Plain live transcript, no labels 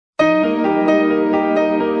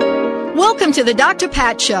Welcome to the Dr.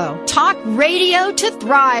 Pat Show. Talk radio to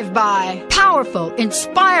thrive by. Powerful,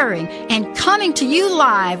 inspiring, and coming to you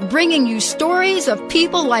live, bringing you stories of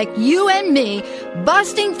people like you and me,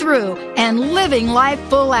 busting through and living life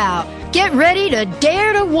full out. Get ready to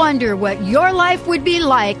dare to wonder what your life would be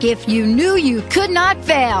like if you knew you could not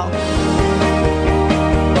fail.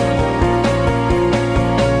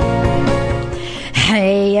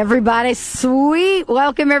 Hey, everybody. Sweet.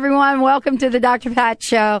 Welcome, everyone. Welcome to the Dr. Pat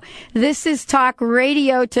Show. This is Talk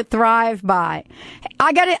Radio to Thrive By.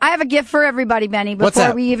 I have a gift for everybody, Benny,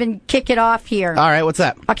 before we even kick it off here. All right, what's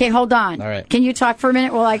that? Okay, hold on. All right. Can you talk for a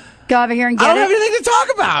minute while I go over here and get it? I don't have anything to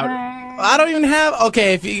talk about. I don't even have...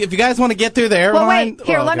 Okay, if you guys want to get through there... Well, wait.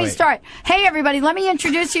 Here, let me start. Hey, everybody, let me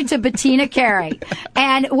introduce you to Bettina Carey.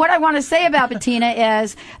 And what I want to say about Bettina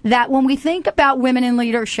is that when we think about women in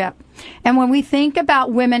leadership, and when we think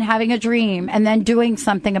about women having a dream and then doing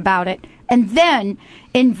something about it, and then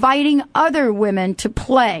inviting other women to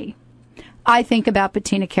play, I think about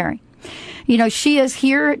Bettina Carey. You know, she is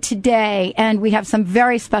here today, and we have some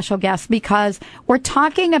very special guests because we're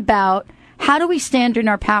talking about how do we stand in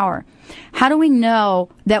our power? How do we know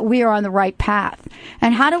that we are on the right path?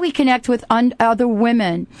 And how do we connect with other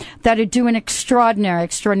women that are doing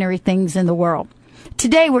extraordinary things in the world?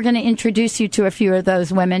 Today, we're going to introduce you to a few of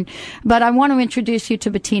those women, but I want to introduce you to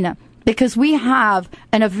Bettina because we have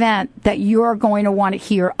an event that you're going to want to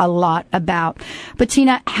hear a lot about.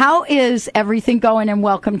 Bettina, how is everything going, and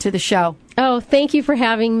welcome to the show? Oh, thank you for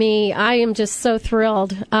having me. I am just so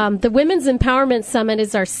thrilled. The Women's Empowerment Summit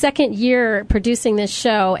is our second year producing this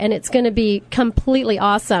show, and it's going to be completely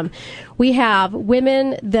awesome. We have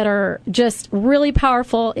women that are just really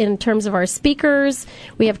powerful in terms of our speakers.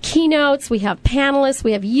 We have keynotes. We have panelists.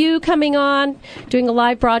 We have you coming on, doing a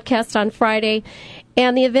live broadcast on Friday.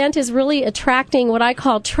 And the event is really attracting what I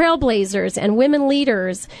call trailblazers and women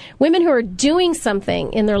leaders, women who are doing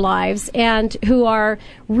something in their lives and who are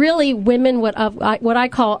really women what I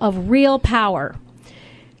call of real power.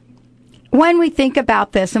 When we think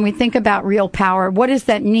about this and we think about real power, what does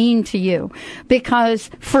that mean to you? Because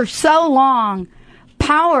for so long,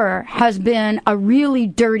 power has been a really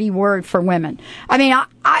dirty word for women. I mean,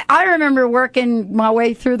 I remember working my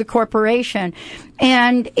way through the corporation,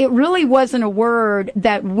 and it really wasn't a word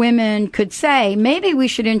that women could say. Maybe we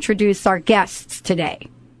should introduce our guests today.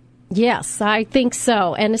 Yes, I think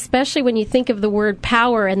so. And especially when you think of the word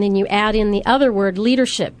power and then you add in the other word,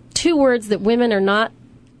 leadership, two words that women are not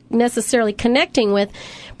necessarily connecting with,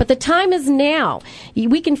 but the time is now.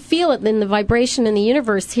 We can feel it in the vibration in the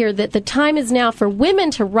universe here that the time is now for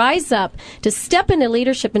women to rise up, to step into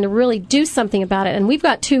leadership and to really do something about it. And we've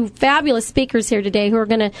got two fabulous speakers here today who are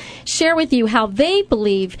going to share with you how they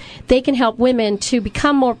believe they can help women to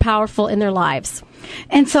become more powerful in their lives.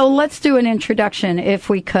 And so let's do an introduction, if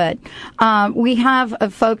we could. We have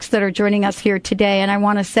folks that are joining us here today, and I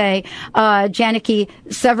want to say Janaki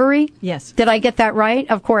Severi. Yes. Did I get that right?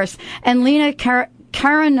 Of course. And Lena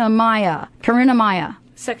Karunamaya.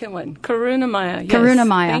 Second one, Karunamaya. Yes.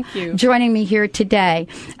 Karunamaya. Thank you. Joining me here today.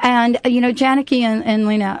 And, you know, Janaki and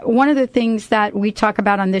Lena, one of the things that we talk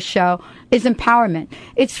about on this show is empowerment.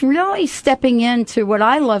 It's really stepping into what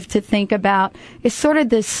I love to think about is sort of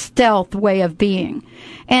this stealth way of being.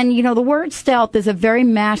 And, you know, the word stealth is a very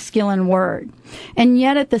masculine word. And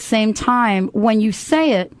yet at the same time, when you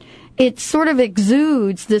say it, it sort of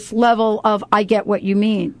exudes this level of, I get what you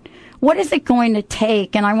mean. What is it going to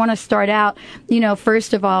take? And I want to start out, you know,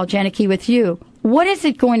 first of all, Janaki, with you. What is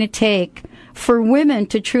it going to take for women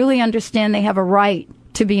to truly understand they have a right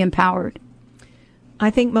to be empowered? I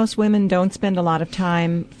think most women don't spend a lot of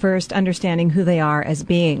time first understanding who they are as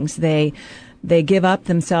beings. They give up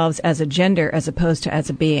themselves as a gender as opposed to as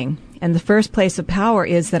a being. And the first place of power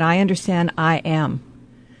is that I understand I am.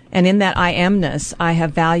 And in that I amness, I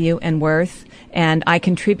have value and worth, and I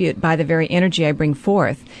contribute by the very energy I bring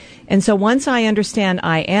forth. And so once I understand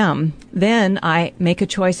I am, then I make a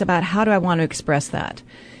choice about how do I want to express that.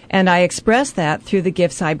 And I express that through the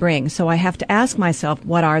gifts I bring. So I have to ask myself,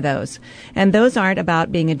 what are those? And those aren't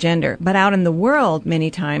about being a gender. But out in the world, many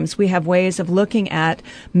times, we have ways of looking at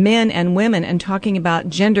men and women and talking about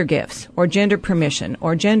gender gifts or gender permission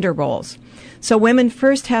or gender roles. So women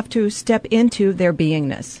first have to step into their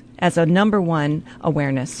beingness as a number one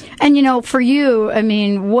awareness. And for you, I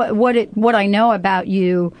mean, what I know about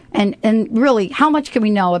you, and really, how much can we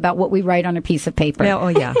know about what we write on a piece of paper? Oh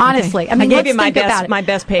yeah, honestly, okay. I mean, I gave you my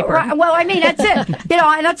best paper. Right, well, I mean, that's it.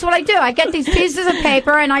 That's what I do. I get these pieces of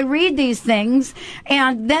paper and I read these things,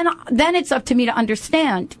 and then it's up to me to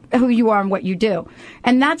understand who you are and what you do.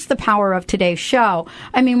 And that's the power of today's show.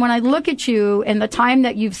 I mean, when I look at you and the time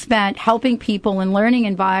that you've spent helping people in learning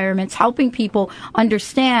environments, helping people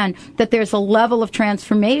understand that there's a level of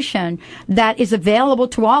transformation that is available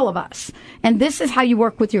to all of us. And this is how you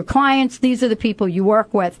work with your clients. These are the people you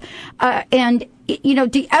work with. And do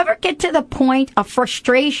you ever get to the point of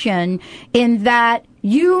frustration in that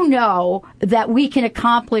that we can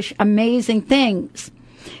accomplish amazing things,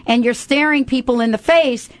 and you're staring people in the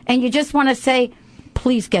face and you just want to say,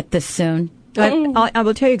 please get this soon? I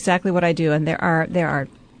will tell you exactly what I do, and there are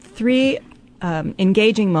three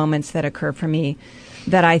engaging moments that occur for me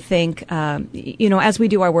that I think, as we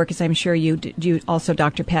do our work, as I'm sure you also,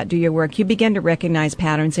 Dr. Pat, do your work, you begin to recognize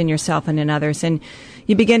patterns in yourself and in others, and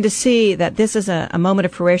you begin to see that this is a moment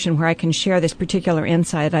of fruition where I can share this particular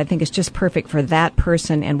insight that I think is just perfect for that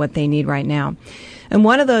person and what they need right now. And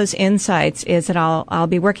one of those insights is that I'll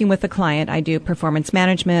be working with a client. I do performance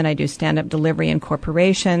management. I do stand-up delivery in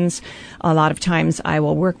corporations. A lot of times I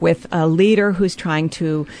will work with a leader who's trying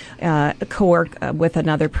to co-work with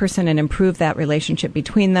another person and improve that relationship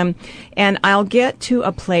between them. And I'll get to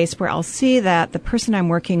a place where I'll see that the person I'm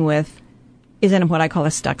working with is in what I call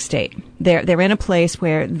a stuck state. They're in a place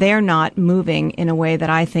where they're not moving in a way that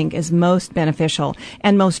I think is most beneficial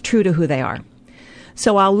and most true to who they are.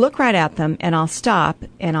 So I'll look right at them and I'll stop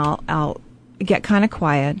and I'll get kind of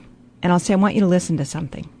quiet and I'll say, I want you to listen to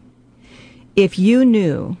something. If you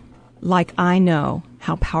knew, like I know,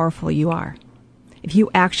 how powerful you are, if you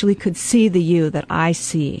actually could see the you that I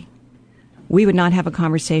see, we would not have a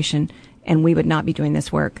conversation and we would not be doing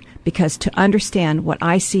this work, because to understand what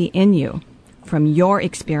I see in you from your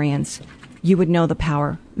experience, you would know the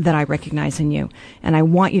power that I recognize in you. And I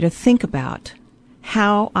want you to think about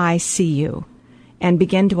how I see you and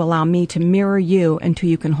begin to allow me to mirror you until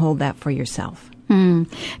you can hold that for yourself.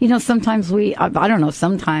 Sometimes I don't know,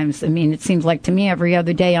 sometimes, I mean, it seems like to me every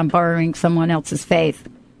other day I'm borrowing someone else's faith.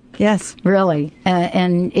 Yes. Really.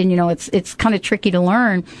 And it's kind of tricky to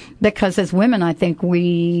learn, because as women, I think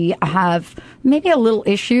we have maybe a little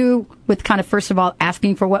issue with kind of, first of all,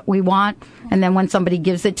 asking for what we want. And then when somebody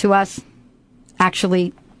gives it to us,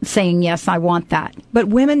 actually saying, yes, I want that. But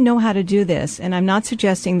women know how to do this, and I'm not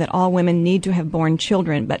suggesting that all women need to have born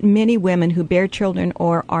children, but many women who bear children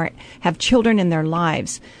or have children in their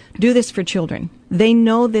lives do this for children. They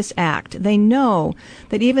know this act. They know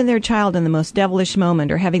that even their child in the most devilish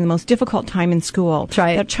moment or having the most difficult time in school,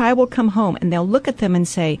 that child will come home and they'll look at them and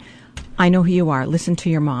say, I know who you are. Listen to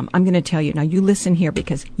your mom. I'm going to tell you. Now you listen here,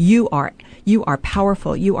 because you are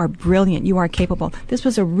powerful. You are brilliant. You are capable. This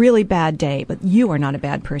was a really bad day, but you are not a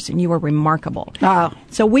bad person. You are remarkable. Oh.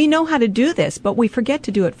 So we know how to do this, but we forget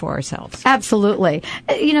to do it for ourselves. Absolutely.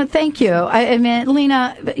 Thank you. I mean,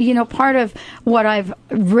 Lena, part of what I've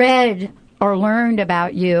read or learned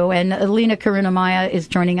about you, and Lena Karunamaya is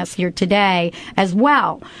joining us here today as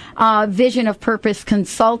well. Vision of Purpose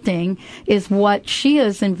Consulting is what she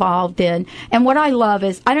is involved in. And what I love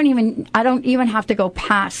is I don't even have to go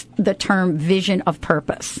past the term vision of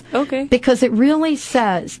purpose. Okay. Because it really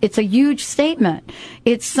says, it's a huge statement.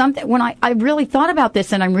 It's something, when I really thought about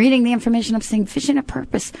this and I'm reading the information, I'm saying, vision of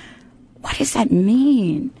purpose, what does that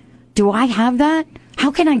mean? Do I have that? How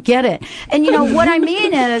can I get it? And what I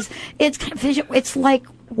mean is, it's kind of vision. It's like,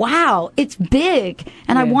 wow, it's big.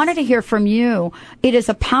 And yes. I wanted to hear from you. It is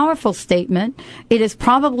a powerful statement. It is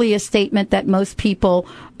probably a statement that most people,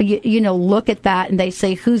 look at that and they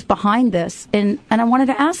say, who's behind this? And I wanted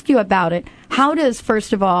to ask you about it. How does,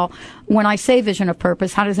 first of all, when I say vision of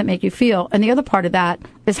purpose, how does it make you feel? And the other part of that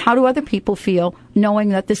is, how do other people feel knowing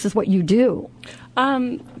that this is what you do?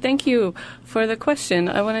 Thank you for the question.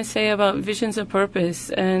 I want to say about visions of purpose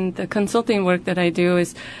and the consulting work that I do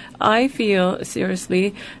is, I feel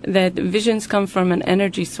seriously that visions come from an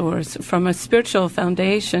energy source, from a spiritual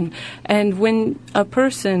foundation. And when a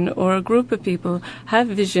person or a group of people have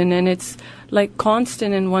vision and it's like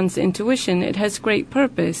constant in one's intuition, it has great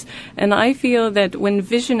purpose. And I feel that when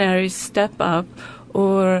visionaries step up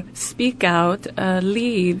or speak out,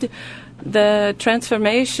 lead, the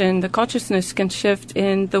transformation, the consciousness can shift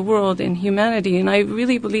in the world, in humanity. And I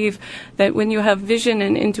really believe that when you have vision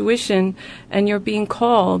and intuition and you're being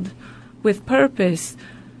called with purpose,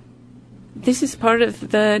 this is part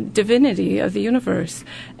of the divinity of the universe.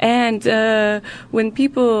 And when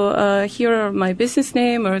people hear my business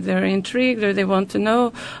name, or they're intrigued, or they want to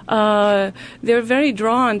know, they're very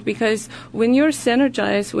drawn, because when you're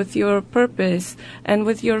synergized with your purpose and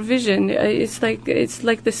with your vision, it's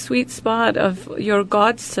like the sweet spot of your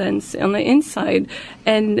God sense on the inside,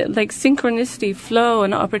 and like synchronicity, flow,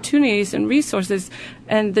 and opportunities and resources,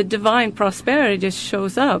 and the divine prosperity just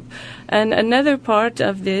shows up. And another part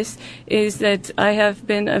of this is that I have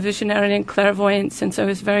been a visionary and clairvoyant since I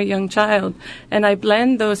was a very young child, and I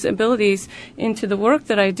blend those abilities into the work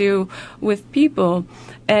that I do with people.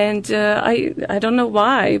 And I don't know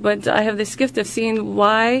why, but I have this gift of seeing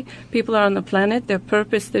why people are on the planet, their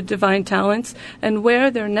purpose, their divine talents, and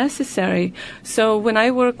where they're necessary. So when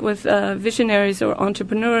I work with visionaries or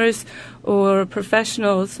entrepreneurs or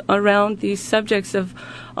professionals around these subjects of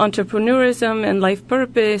entrepreneurism and life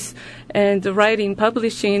purpose and the writing,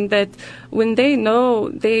 publishing, that when they know,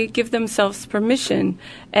 they give themselves permission.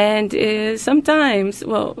 And sometimes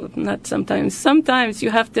you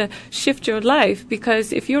have to shift your life,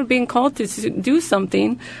 because if you're being called to do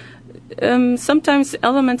something, sometimes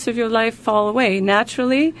elements of your life fall away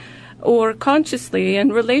naturally or consciously,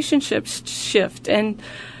 and relationships shift. And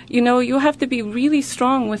you have to be really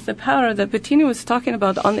strong with the power that Bettina was talking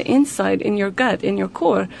about on the inside, in your gut, in your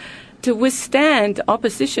core, to withstand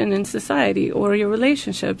opposition in society or your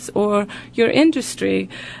relationships or your industry.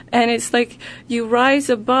 And it's like you rise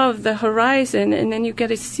above the horizon, and then you get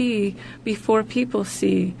to see before people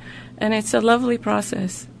see. And it's a lovely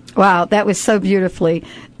process. Wow, that was so beautifully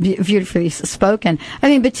spoken. I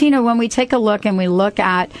mean, Bettina, when we take a look and we look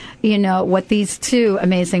at, what these two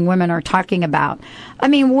amazing women are talking about, I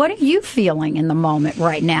mean, what are you feeling in the moment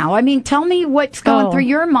right now? I mean, tell me what's going through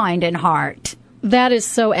your mind and heart. That is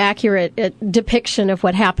so accurate a depiction of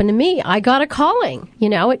what happened to me. I got a calling.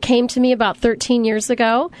 It came to me about 13 years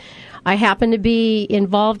ago. I happened to be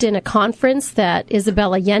involved in a conference that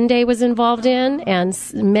Isabel Allende was involved in, and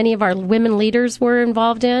many of our women leaders were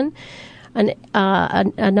involved in,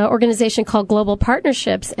 an organization called Global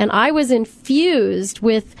Partnerships. And I was infused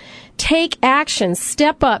with take action,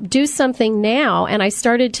 step up, do something now. And I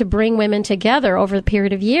started to bring women together over the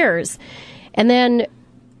period of years. And then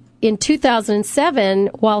in 2007,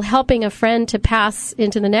 while helping a friend to pass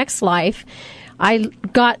into the next life, I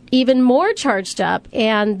got even more charged up,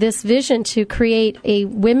 and this vision to create a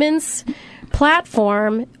women's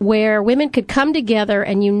platform where women could come together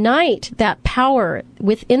and unite that power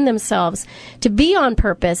within themselves to be on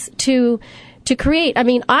purpose, to create. I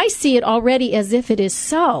mean, I see it already as if it is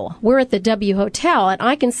so. We're at the W Hotel, and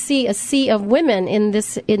I can see a sea of women in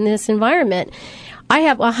this environment. I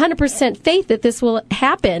have 100% faith that this will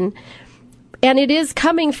happen, and it is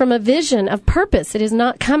coming from a vision of purpose. It is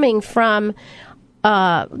not coming from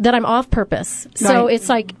that I'm off purpose. So It's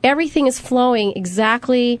like everything is flowing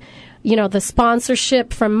exactly, the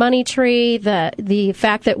sponsorship from Money Tree, the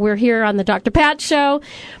fact that we're here on the Dr. Pat Show,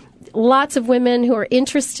 lots of women who are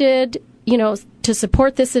interested, to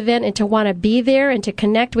support this event and to want to be there and to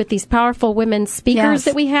connect with these powerful women speakers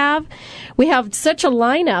that we have. We have such a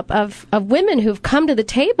lineup of women who've come to the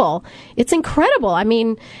table. It's incredible. I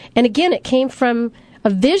mean, and again, it came from a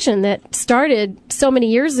vision that started so many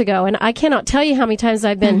years ago, and I cannot tell you how many times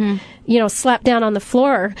I've been, slapped down on the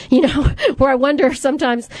floor, where I wonder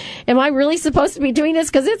sometimes, am I really supposed to be doing this?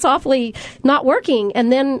 Because it's awfully not working.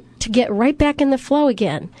 And then to get right back in the flow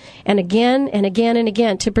again, and again, and again, and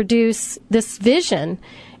again, to produce this vision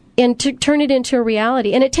and to turn it into a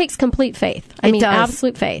reality. And it takes complete faith. I mean,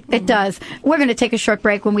 absolute faith. It does. We're going to take a short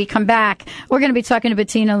break. When we come back, we're going to be talking to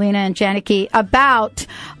Bettina, Lena, and Janaki about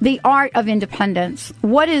the art of independence.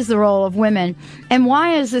 What is the role of women? And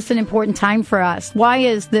why is this an important time for us? Why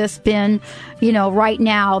has this been, right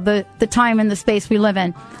now, the time and the space we live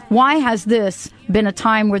in? Why has this been a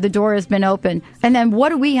time where the door has been open? And then what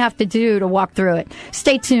do we have to do to walk through it?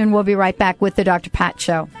 Stay tuned. We'll be right back with the Dr. Pat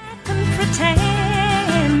Show.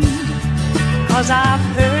 'Cause I've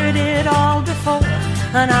heard it all before,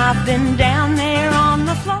 and I've been down there on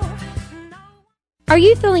the floor. Are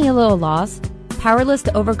you feeling a little lost? Powerless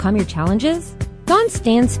to overcome your challenges? Dawn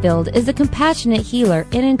Stansfield is a compassionate healer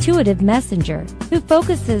and intuitive messenger who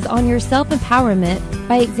focuses on your self-empowerment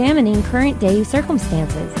by examining current-day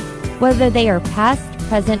circumstances, whether they are past,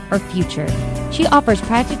 present, or future. She offers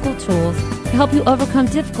practical tools to help you overcome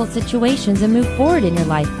difficult situations and move forward in your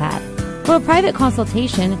life path. For a private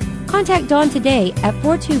consultation, contact Dawn today at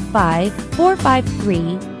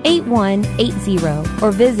 425-453-8180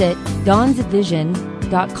 or visit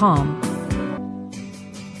dawnsvision.com.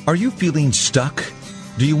 Are you feeling stuck?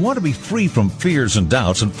 Do you want to be free from fears and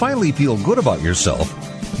doubts and finally feel good about yourself?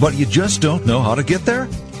 but you just don't know how to get there?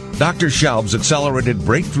 Dr. Schaub's Accelerated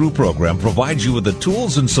Breakthrough Program provides you with the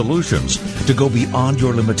tools and solutions to go beyond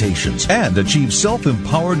your limitations and achieve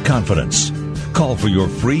self-empowered confidence. Call for your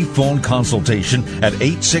free phone consultation at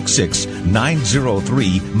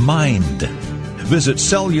 866-903-MIND. Visit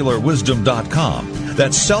cellularwisdom.com.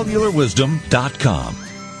 That's cellularwisdom.com.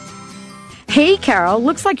 Hey, Carol,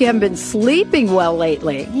 looks like you haven't been sleeping well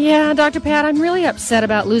lately. Yeah, Dr. Pat, I'm really upset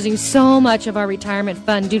about losing so much of our retirement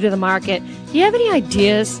fund due to the market. Do you have any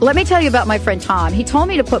ideas? Let me tell you about my friend Tom. He told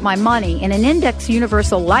me to put my money in an Index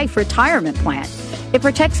Universal Life retirement plan. It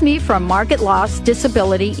protects me from market loss,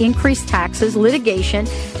 disability, increased taxes, litigation,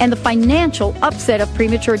 and the financial upset of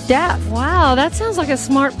premature death. Wow, that sounds like a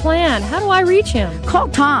smart plan. How do I reach him? Call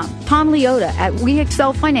Tom Leota at We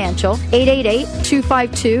Excel Financial,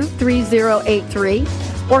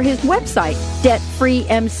 888-252-3083, or his website,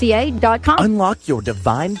 debtfreemca.com. Unlock your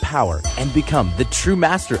divine power and become the true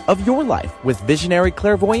master of your life with visionary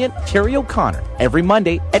clairvoyant Carrie O'Connor every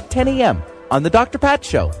Monday at 10 a.m. on The Dr. Pat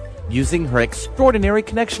Show. Using her extraordinary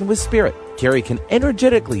connection with Spirit, Carrie can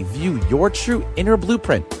energetically view your true inner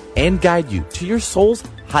blueprint and guide you to your soul's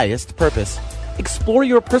highest purpose. Explore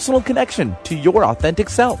your personal connection to your authentic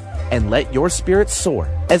self and let your spirit soar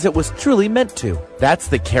as it was truly meant to. That's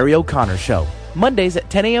The Carrie O'Connor Show, Mondays at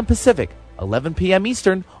 10 a.m. Pacific, 11 p.m.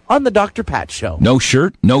 Eastern on The Dr. Pat Show. No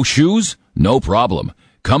shirt, no shoes, no problem.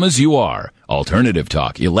 Come as you are. Alternative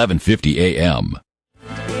Talk, 1150 a.m.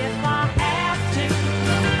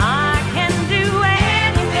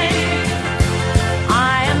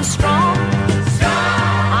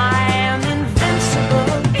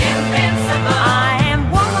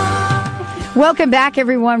 Welcome back,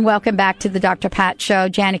 everyone. Welcome back to the Dr. Pat Show.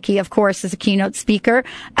 Janet Key, of course, is a keynote speaker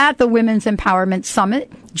at the Women's Empowerment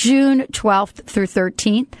Summit, June 12th through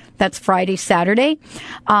 13th. That's Friday, Saturday.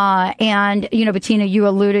 And, Bettina, you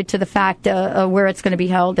alluded to the fact where it's going to be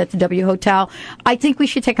held at the W Hotel. I think we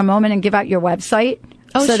should take a moment and give out your website.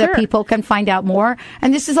 That people can find out more.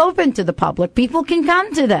 And this is open to the public. People can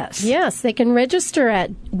come to this. Yes, they can register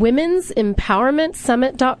at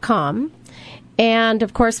women'sempowermentsummit.com. And,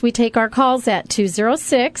 of course, we take our calls at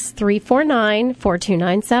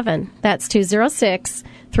 206-349-4297. That's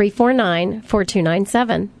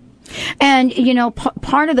 206-349-4297. And,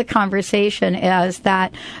 part of the conversation is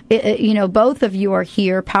that, both of you are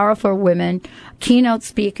here, powerful women, keynote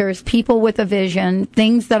speakers, people with a vision,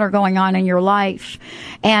 things that are going on in your life.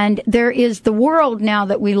 And there is the world now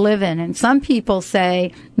that we live in. And some people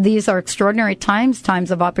say these are extraordinary times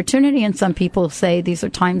of opportunity. And some people say these are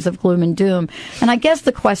times of gloom and doom. And I guess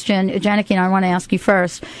the question, Janicki, and I want to ask you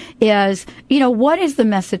first, is, what is the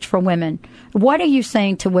message for women? What are you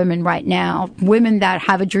saying to women right now, women that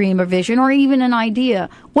have a dream or vision or even an idea?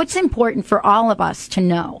 What's important for all of us to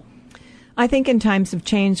know? I think in times of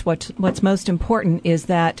change, what's most important is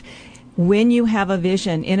that when you have a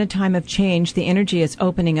vision in a time of change, the energy is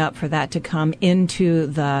opening up for that to come into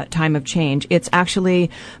the time of change. It's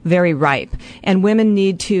actually very ripe. And women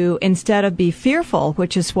need to, instead of be fearful,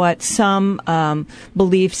 which is what some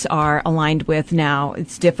beliefs are aligned with now,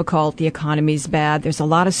 it's difficult, the economy's bad, there's a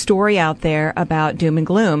lot of story out there about doom and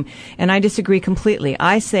gloom. And I disagree completely.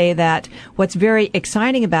 I say that what's very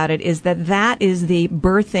exciting about it is that is the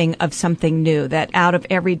birthing of something new, that out of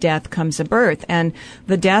every death comes a birth. And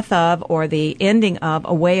the death of or the ending of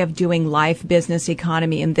a way of doing life, business,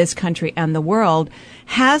 economy in this country and the world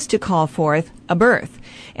has to call forth a birth.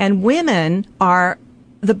 And women are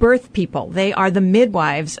the birth people. They are the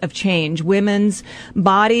midwives of change. Women's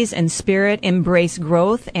bodies and spirit embrace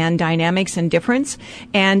growth and dynamics and difference.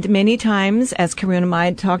 And many times, as Karuna and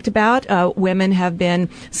I talked about, women have been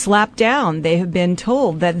slapped down. They have been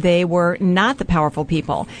told that they were not the powerful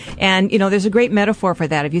people. And, there's a great metaphor for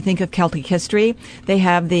that. If you think of Celtic history, they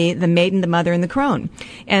have the maiden, the mother, and the crone.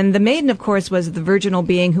 And the maiden, of course, was the virginal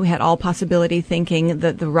being who had all possibility thinking,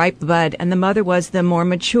 the ripe bud. And the mother was the more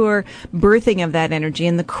mature birthing of that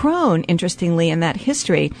energy. And the crone, interestingly, in that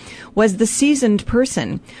history, was the seasoned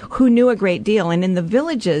person who knew a great deal. And in the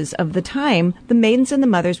villages of the time, the maidens and the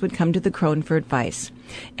mothers would come to the crone for advice.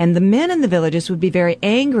 And the men in the villages would be very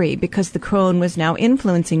angry because the crone was now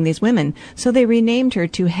influencing these women. So they renamed her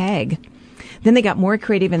to Hag. Then they got more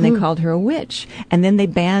creative and they called her a witch. And then they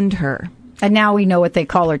banned her. And now we know what they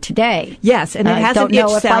call her today. Yes, and it has an itch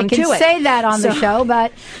sound to it. I don't know if I can say that on the show,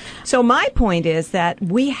 but... So my point is that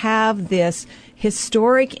we have this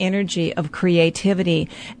historic energy of creativity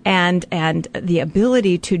and the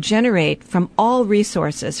ability to generate from all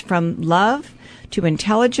resources, from love to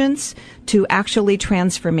intelligence to actually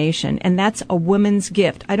transformation. And that's a woman's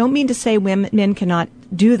gift. I don't mean to say men cannot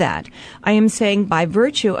do that. I am saying by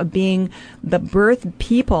virtue of being the birth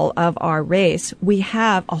people of our race, we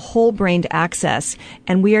have a whole-brained access,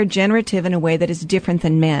 and we are generative in a way that is different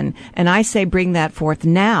than men. And I say bring that forth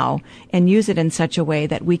now and use it in such a way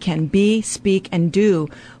that we can be, speak, and do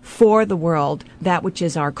for the world that which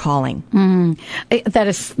is our calling. That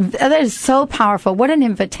is so powerful. What an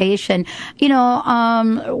invitation. You know,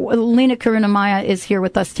 Lena Karunamaya is here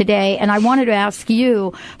with us today, and I wanted to ask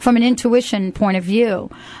you from an intuition point of view.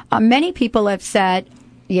 Many people have said,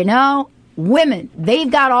 you know, women, they've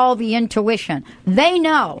got all the intuition. They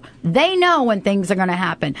know when things are going to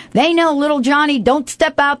happen. They know, little Johnny, don't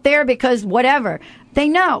step out there because whatever. They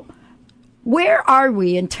know. Where are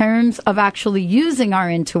we in terms of actually using our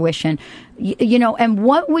intuition? You know, and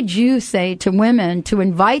what would you say to women to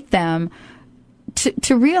invite them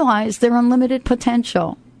to realize their unlimited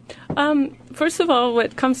potential? First of all,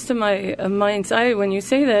 what comes to my mind's eye when you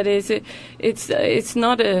say that is it's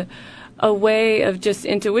not a way of just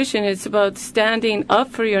intuition. It's about standing up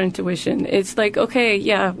for your intuition. It's like, okay,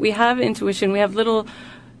 yeah, we have intuition. We have little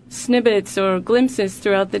snippets or glimpses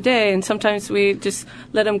throughout the day, and sometimes we just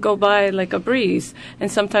let them go by like a breeze,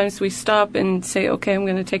 and sometimes we stop and say, okay, I'm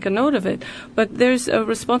going to take a note of it. But there's a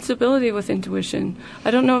responsibility with intuition.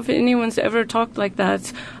 I don't know if anyone's ever talked like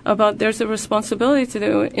that about there's a responsibility to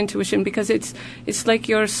the intuition, because it's like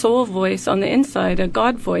your soul voice on the inside, a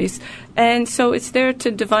God voice, and so it's there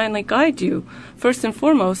to divinely guide you. First and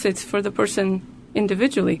foremost, it's for the person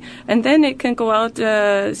individually, and then it can go out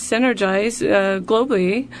synergize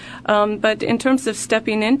globally, but in terms of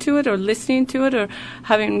stepping into it or listening to it or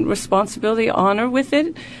having responsibility, honor with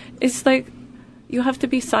it, it's like you have to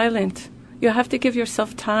be silent. You have to give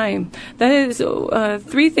yourself time. That is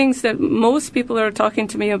three things that most people are talking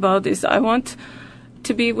to me about. Is I want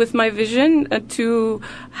to be with my vision, to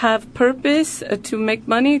have purpose, to make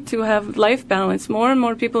money, to have life balance. More and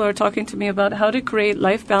more people are talking to me about how to create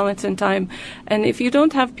life balance and time. And if you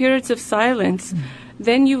don't have periods of silence,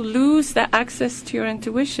 then you lose the access to your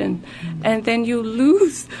intuition. And then you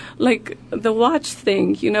lose, like, the watch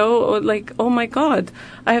thing, you know, or like, oh my God,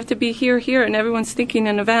 I have to be here, and everyone's thinking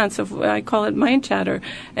in advance of, I call it mind chatter.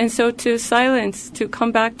 And so to silence, to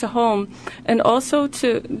come back to home, and also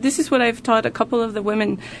this is what I've taught a couple of the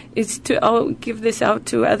women, is I'll give this out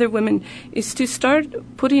to other women, is to start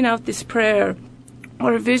putting out this prayer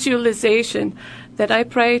or visualization that I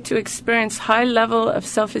pray to experience high level of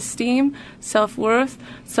self-esteem, self-worth,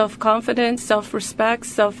 self-confidence, self-respect,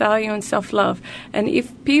 self-value, and self-love. And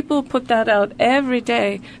if people put that out every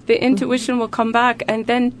day, the intuition will come back, and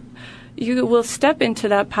then you will step into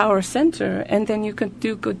that power center, and then you can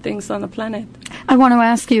do good things on the planet. I want to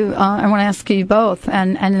ask you both,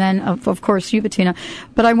 and then of course you, Bettina.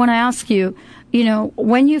 But I want to ask you, you know,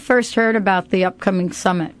 when you first heard about the upcoming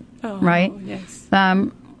summit, right? Yes.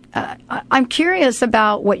 I'm curious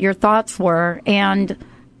about what your thoughts were, and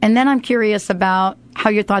then I'm curious about how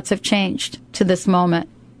your thoughts have changed to this moment.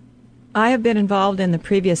 I have been involved in the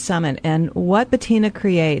previous summit, and what Bettina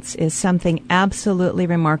creates is something absolutely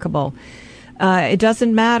remarkable. It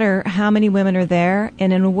doesn't matter how many women are there,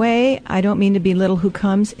 and in a way, I don't mean to belittle who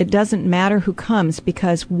comes. It doesn't matter who comes,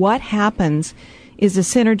 because what happens is a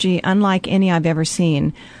synergy unlike any I've ever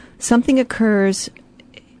seen. Something occurs,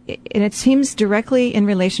 and it seems directly in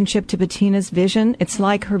relationship to Bettina's vision. It's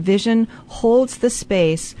like her vision holds the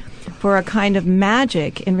space for a kind of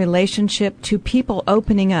magic in relationship to people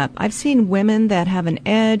opening up. I've seen women that have an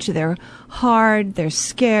edge. They're hard, they're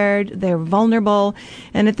scared, they're vulnerable.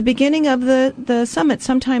 And at the beginning of the summit,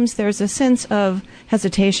 sometimes there's a sense of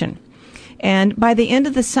hesitation. And by the end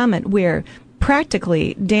of the summit, we're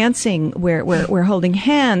practically dancing, we're holding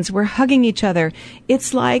hands, we're hugging each other.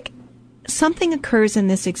 It's like something occurs in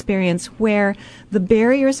this experience where the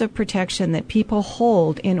barriers of protection that people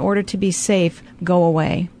hold in order to be safe go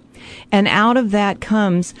away. And out of that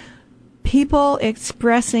comes people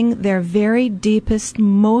expressing their very deepest,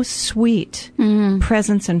 most sweet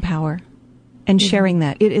presence and power, and sharing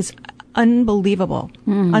that. It is unbelievable.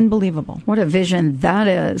 Unbelievable. What a vision that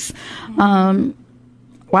is.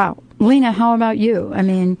 Wow. Lena, how about you? I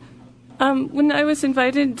mean, when I was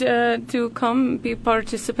invited to come be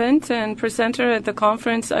participant and presenter at the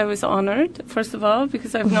conference, I was honored, first of all,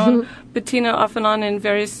 because I've known Bettina off and on in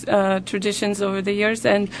various traditions over the years.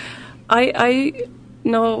 And I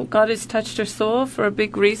know God has touched her soul for a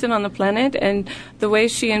big reason on the planet, and the way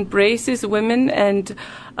she embraces women and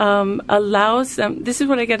allows them, this is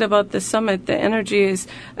what I get about the summit, the energy is,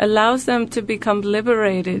 allows them to become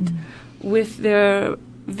liberated with their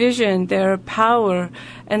vision, their power,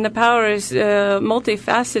 and the power is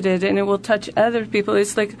multifaceted, and it will touch other people.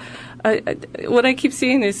 It's like what I keep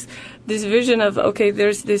seeing is this vision of, okay,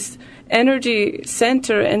 there's this energy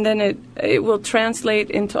center, and then it will translate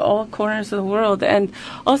into all corners of the world. And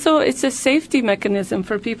also, it's a safety mechanism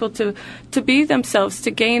for people to be themselves,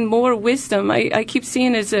 to gain more wisdom. I keep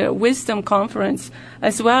seeing it as a wisdom conference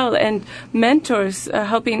as well, and mentors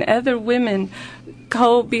helping other women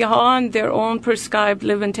go beyond their own prescribed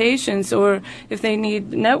limitations, or if they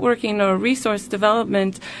need networking or resource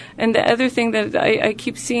development. And the other thing that I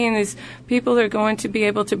keep seeing is people are going to be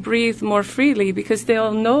able to breathe more freely because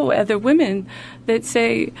they'll know other women that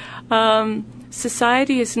say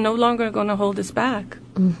society is no longer going to hold us back.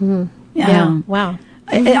 Mm-hmm. Yeah. Wow.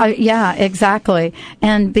 Yeah, exactly.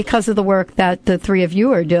 And because of the work that the three of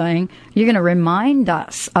you are doing, you're going to remind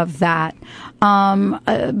us of that.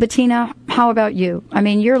 Bettina, how about you? I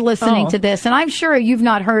mean, you're listening to this, and I'm sure you've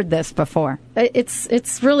not heard this before.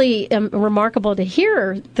 It's really remarkable to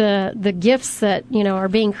hear the gifts that, are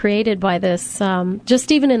being created by this,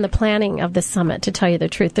 just even in the planning of the summit, to tell you the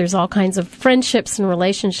truth. There's all kinds of friendships and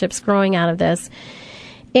relationships growing out of this.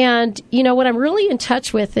 And, what I'm really in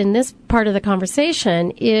touch with in this part of the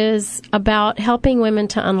conversation is about helping women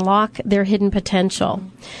to unlock their hidden potential.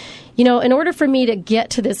 In order for me to get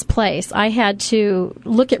to this place, I had to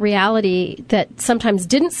look at reality that sometimes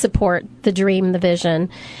didn't support the dream, the vision,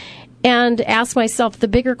 and ask myself the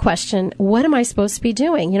bigger question: what am I supposed to be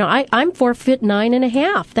doing? I'm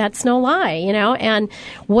 4'9.5". That's no lie, and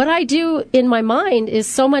what I do in my mind is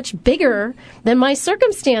so much bigger than my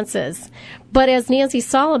circumstances. But as Nancy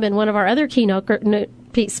Solomon, one of our other keynote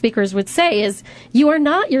speakers, would say, is you are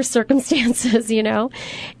not your circumstances, And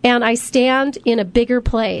I stand in a bigger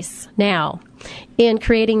place now in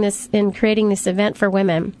creating this event for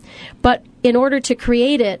women. But in order to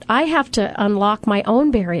create it, I have to unlock my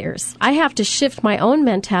own barriers. I have to shift my own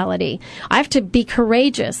mentality. I have to be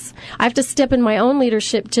courageous. I have to step in my own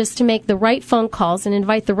leadership just to make the right phone calls and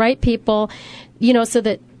invite the right people, so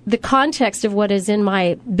that the context of what is in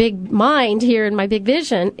my big mind here in my big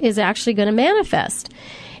vision is actually going to manifest.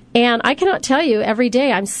 And I cannot tell you, every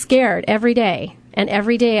day I'm scared, every day. And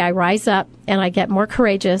every day I rise up and I get more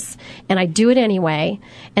courageous and I do it anyway.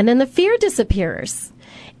 And then the fear disappears.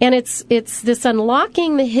 And it's this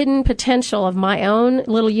unlocking the hidden potential of my own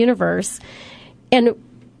little universe and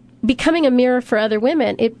becoming a mirror for other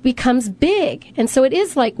women. It becomes big. And so it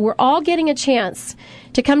is like we're all getting a chance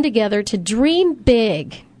to come together to dream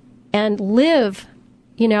big and live,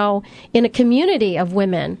 in a community of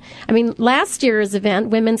women. I mean, last year's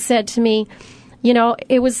event, women said to me,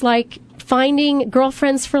 it was like finding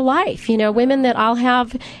girlfriends for life, women that I'll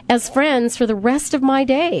have as friends for the rest of my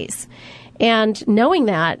days. And knowing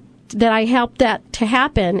that I helped that to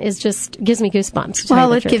happen gives me goosebumps.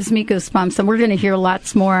 Well, it gives me goosebumps, and we're going to hear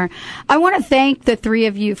lots more. I want to thank the three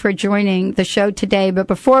of you for joining the show today. But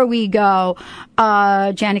before we go,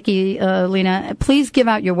 Janaki, Lena, please give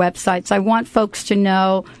out your websites. I want folks to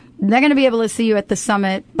know they're going to be able to see you at the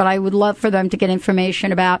summit, but I would love for them to get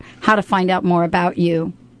information about how to find out more about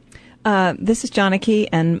you. This is Janaki,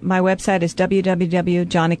 and my website is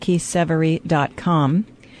www.janakisevery.com.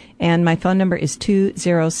 And my phone number is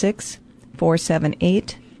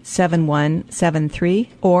 206-478-7173.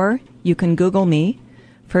 Or you can Google me.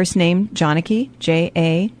 First name, Janaki,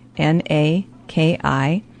 Janaki.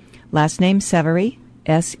 Last name, Severy,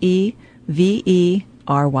 Severy.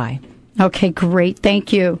 Okay, great.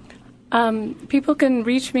 Thank you. People can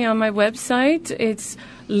reach me on my website. It's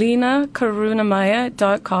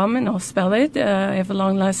lenakarunamaya.com, and I'll spell it. I have a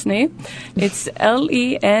long last name. It's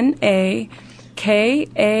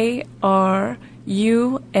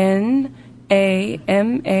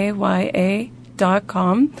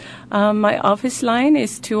LenaKarunamaya.com. My office line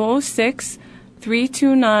is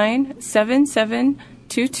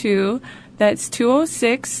 206-329-7722. That's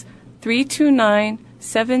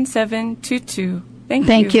 206-329-7722.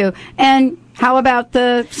 Thank you. And how about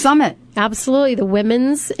the summit? Absolutely. The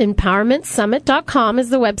Women's Empowerment Summit.com is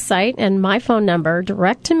the website, and my phone number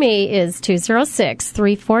direct to me is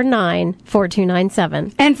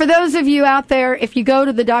 206-349-4297. And for those of you out there, if you go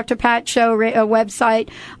to the Dr. Pat Show website,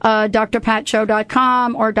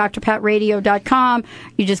 drpatshow.com or drpatradio.com,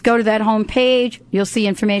 you just go to that home page. You'll see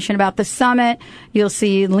information about the summit. You'll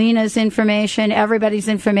see Lena's information, everybody's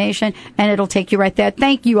information, and it'll take you right there.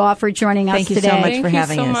 Thank you all for joining us today. Thank you so much for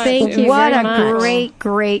having us. Thank you What very a much.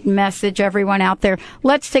 great message, everyone out there.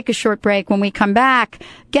 Let's take a short break. When we come back,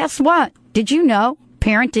 guess what? Did you know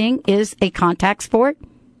parenting is a contact sport?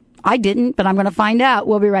 I didn't, but I'm going to find out.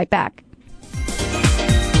 We'll be right back.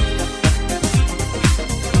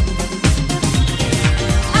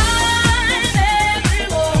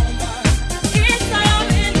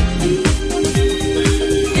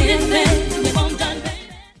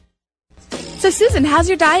 Susan, how's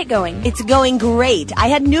your diet going? It's going great. I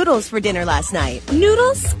had noodles for dinner last night.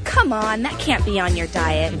 Noodles? Come on, that can't be on your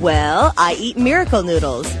diet. Well, I eat Miracle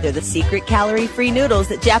Noodles. They're the secret calorie-free noodles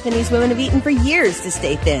that Japanese women have eaten for years to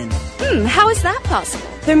stay thin. How is that possible?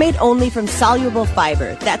 They're made only from soluble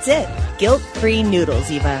fiber. That's it. Guilt-free noodles,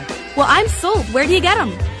 Eva. Well, I'm sold. Where do you get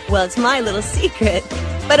them? Well, it's my little secret.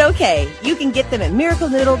 But okay, you can get them at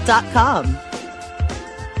miraclenoodle.com.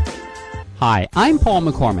 Hi, I'm Paul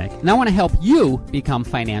McCormick, and I want to help you become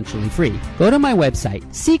financially free. Go to my website,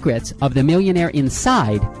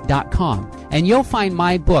 secretsofthemillionaireinside.com, and you'll find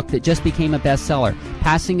my book that just became a bestseller,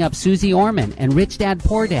 Passing Up Susie Orman and Rich Dad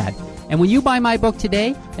Poor Dad. And when you buy my book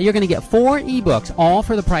today, you're going to get 4 ebooks, all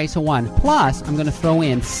for the price of 1. Plus, I'm going to throw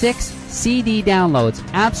in 6 CD downloads,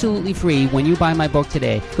 absolutely free, when you buy my book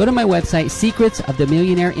today. Go to my website,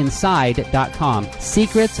 secretsofthemillionaireinside.com.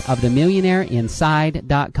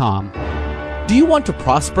 Secretsofthemillionaireinside.com. Do you want to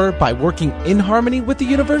prosper by working in harmony with the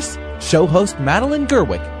universe? Show host Madeline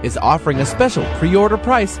Gerwick is offering a special pre-order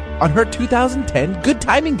price on her 2010 Good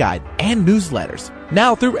Timing Guide and newsletters.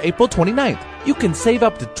 Now through April 29th, you can save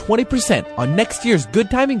up to 20% on next year's Good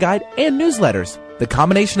Timing Guide and newsletters. The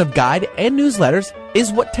combination of guide and newsletters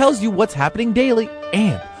is what tells you what's happening daily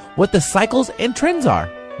and what the cycles and trends are.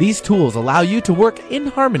 These tools allow you to work in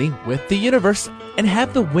harmony with the universe and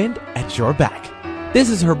have the wind at your back. This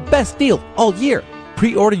is her best deal all year.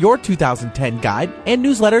 Pre-order your 2010 guide and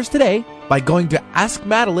newsletters today by going to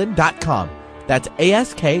AskMadeline.com. That's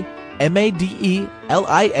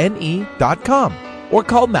AskMadeline.com. Or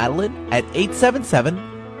call Madeline at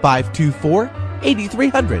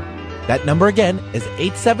 877-524-8300. That number again is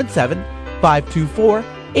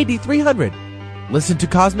 877-524-8300. Listen to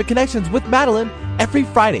Cosmic Connections with Madeline every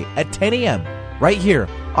Friday at 10 a.m. right here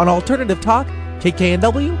on Alternative Talk,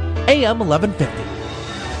 KKNW, AM 1150.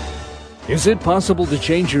 Is it possible to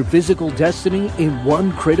change your physical destiny in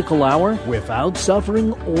one critical hour without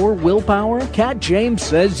suffering or willpower? Kat James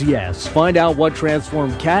says yes. Find out what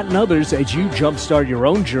transformed Kat and others as you jumpstart your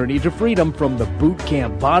own journey to freedom from the boot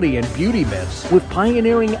camp body and beauty myths. With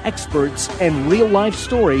pioneering experts and real-life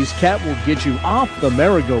stories, Kat will get you off the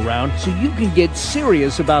merry-go-round so you can get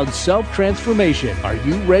serious about self-transformation. Are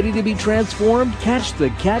you ready to be transformed? Catch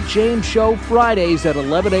the Kat James Show Fridays at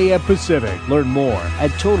 11 a.m. Pacific. Learn more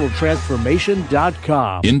at TotalTransformation.com.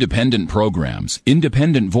 Independent programs,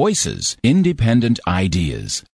 independent voices, independent ideas.